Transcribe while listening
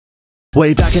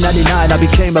Way back in '99 I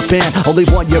became a fan. Only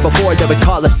 1 year before they would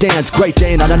call us dance. Great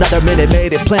Dane on another minute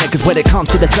made it plan. Cause when it comes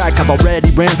to the track I've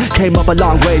already ran. Came up a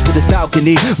long way to this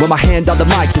balcony. With my hand on the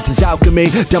mic, this is alchemy.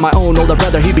 Tell my own older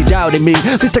brother he be doubting me.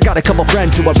 At least I got a couple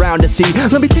friends who are around to see.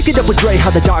 Let me take it up with Dre, how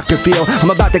the doctor feel.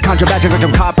 I'm about to conjure magic like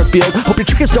I'm Copperfield. Hope your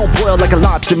chickens don't boil like a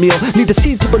lobster meal. Need to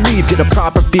see to believe, get a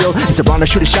proper feel. Is it wrong to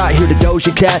shoot a shot here to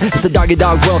Doja Cat? It's a doggy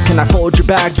dog world, can I fold your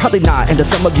bag? Probably not, and to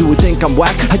some of you who think I'm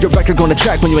whack. Had your record going to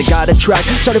track when you ain't got a track.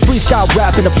 Started freestyle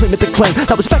rapping to Plymouth Acclaim.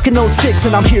 That was back in '06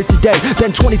 and I'm here today.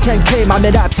 Then 2010 came, I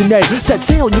met Absinthe. Set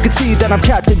sail, you can see that I'm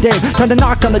Captain Dane. Time to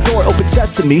knock on the door, open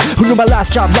sesame. Who knew my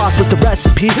last job lost was the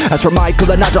recipe? As for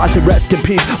Michael and Nadra, I say rest in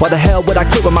peace. Why the hell would I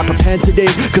quit with my propensity?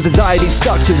 Cause anxiety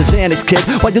sucks, here's a Xanax kid.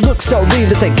 Why you look so lean,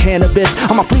 this ain't cannabis.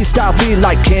 I'm a freestyle fiend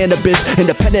like cannabis.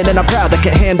 Independent and I'm proud I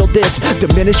can handle this.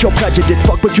 Diminish your prejudice,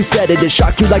 fuck what you said it is.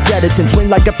 Shock you like Edison, swing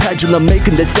like a pendulum.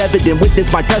 Making this evident,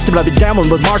 witness my testament. I've been down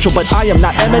with Marshall, but I am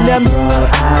not Eminem.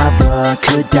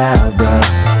 Abracadabra,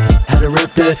 how to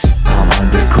rip this? I'm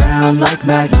underground like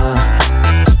magma.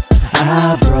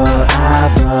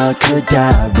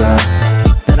 Abracadabra,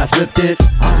 then I flipped it.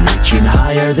 I'm reaching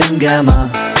higher than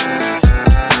gamma.